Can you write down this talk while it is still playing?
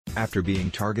After being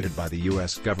targeted by the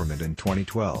US government in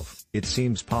 2012, it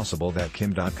seems possible that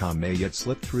Kim Dotcom may yet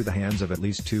slip through the hands of at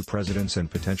least 2 presidents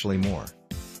and potentially more.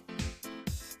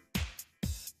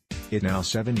 It's now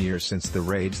 7 years since the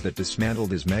raids that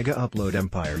dismantled his Megaupload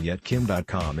empire, yet Kim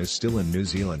Dotcom is still in New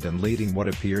Zealand and leading what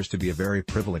appears to be a very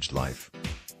privileged life.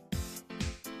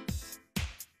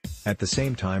 At the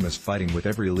same time as fighting with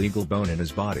every legal bone in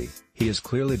his body, he is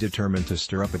clearly determined to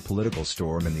stir up a political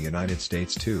storm in the United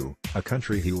States too, a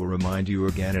country he will remind you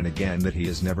again and again that he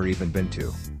has never even been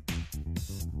to.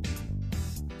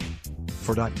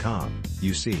 For Dotcom,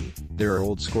 you see, there are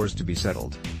old scores to be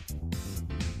settled.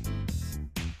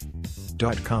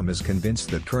 Dotcom is convinced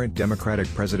that current Democratic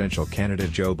presidential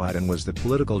candidate Joe Biden was the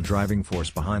political driving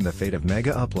force behind the fate of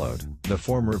Megaupload. The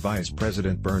former vice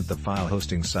president burnt the file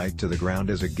hosting site to the ground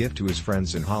as a gift to his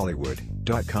friends in Hollywood,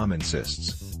 Dotcom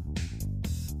insists.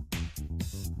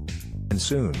 And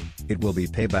soon, it will be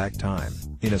payback time.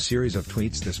 In a series of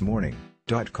tweets this morning,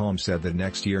 Dotcom said that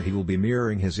next year he will be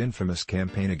mirroring his infamous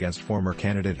campaign against former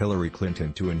candidate Hillary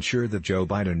Clinton to ensure that Joe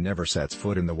Biden never sets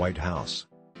foot in the White House.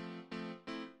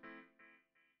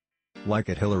 Like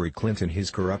at Hillary Clinton, he's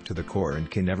corrupt to the core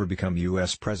and can never become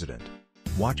US president.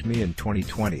 Watch me in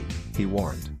 2020, he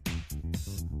warned.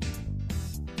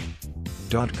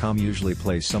 Dotcom usually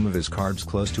plays some of his cards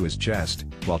close to his chest,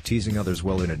 while teasing others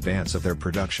well in advance of their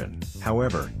production.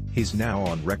 However, he's now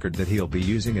on record that he'll be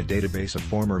using a database of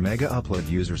former Megaupload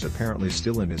users apparently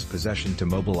still in his possession to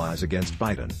mobilize against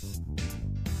Biden.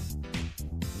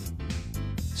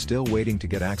 Still waiting to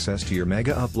get access to your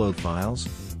Megaupload files?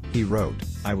 He wrote,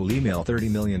 "I will email 30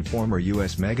 million former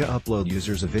US Megaupload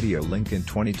users a video link in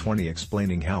 2020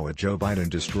 explaining how Joe Biden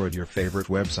destroyed your favorite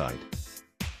website.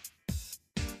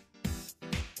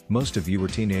 Most of you were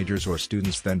teenagers or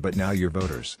students then, but now you're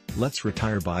voters. Let's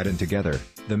retire Biden together,"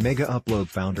 the Megaupload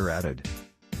founder added.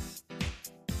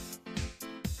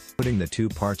 Putting the two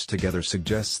parts together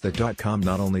suggests that Dotcom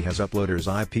not only has uploaders'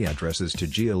 IP addresses to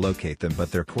geolocate them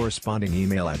but their corresponding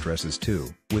email addresses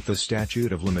too. With the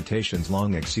statute of limitations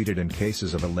long exceeded in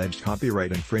cases of alleged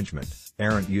copyright infringement,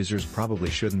 errant users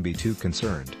probably shouldn't be too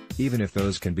concerned, even if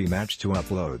those can be matched to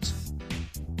uploads.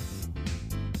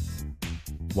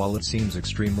 While it seems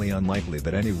extremely unlikely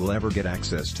that any will ever get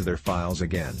access to their files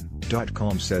again,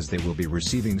 Dotcom says they will be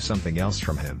receiving something else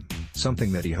from him,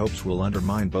 something that he hopes will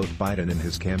undermine both Biden and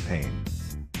his campaign.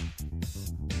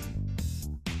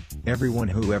 Everyone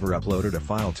who ever uploaded a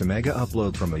file to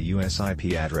Megaupload from a US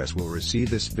IP address will receive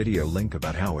this video link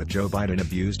about how Joe Biden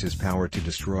abused his power to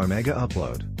destroy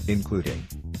Megaupload, including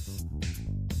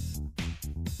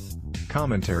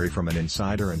commentary from an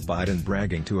insider and Biden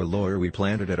bragging to a lawyer we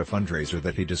planted at a fundraiser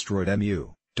that he destroyed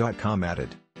Dotcom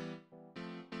added.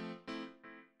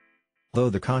 Though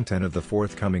the content of the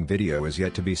forthcoming video is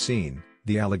yet to be seen,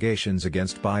 the allegations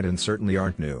against Biden certainly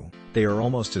aren't new. They are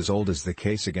almost as old as the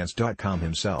case against Dotcom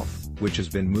himself, which has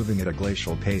been moving at a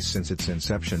glacial pace since its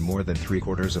inception more than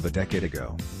 3/4 of a decade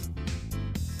ago.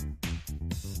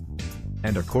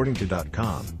 And according to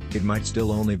Dotcom, it might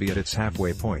still only be at its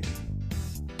halfway point.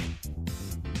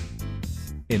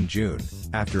 In June,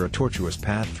 after a tortuous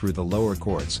path through the lower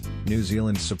courts, New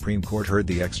Zealand's Supreme Court heard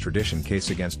the extradition case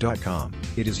against Dotcom.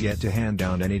 It is yet to hand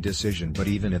down any decision, but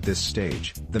even at this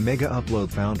stage, the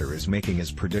Megaupload founder is making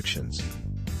his predictions.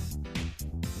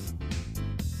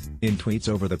 In tweets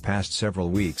over the past several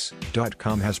weeks,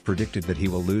 Dotcom has predicted that he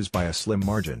will lose by a slim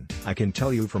margin. "I can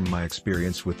tell you from my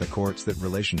experience with the courts that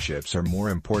relationships are more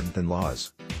important than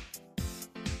laws.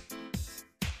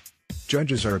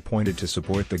 Judges are appointed to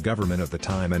support the government of the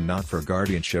time and not for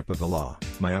guardianship of the law.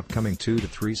 My upcoming 2 to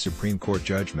 3 Supreme Court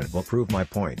judgment will prove my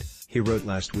point," he wrote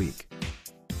last week.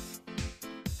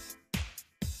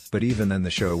 But even then the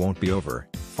show won't be over,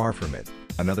 far from it.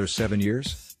 Another 7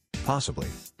 years? Possibly.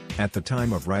 At the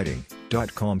time of writing,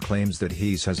 Dotcom claims that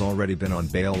he has already been on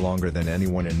bail longer than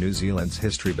anyone in New Zealand's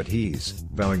history, but he's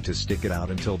vowing to stick it out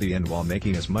until the end while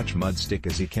making as much mud stick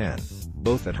as he can,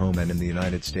 both at home and in the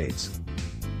United States.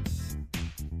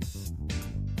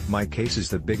 "My case is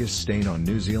the biggest stain on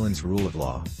New Zealand's rule of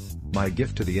law. My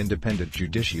gift to the independent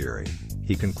judiciary,"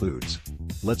 he concludes.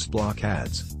 Let's block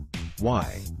ads.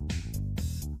 Why?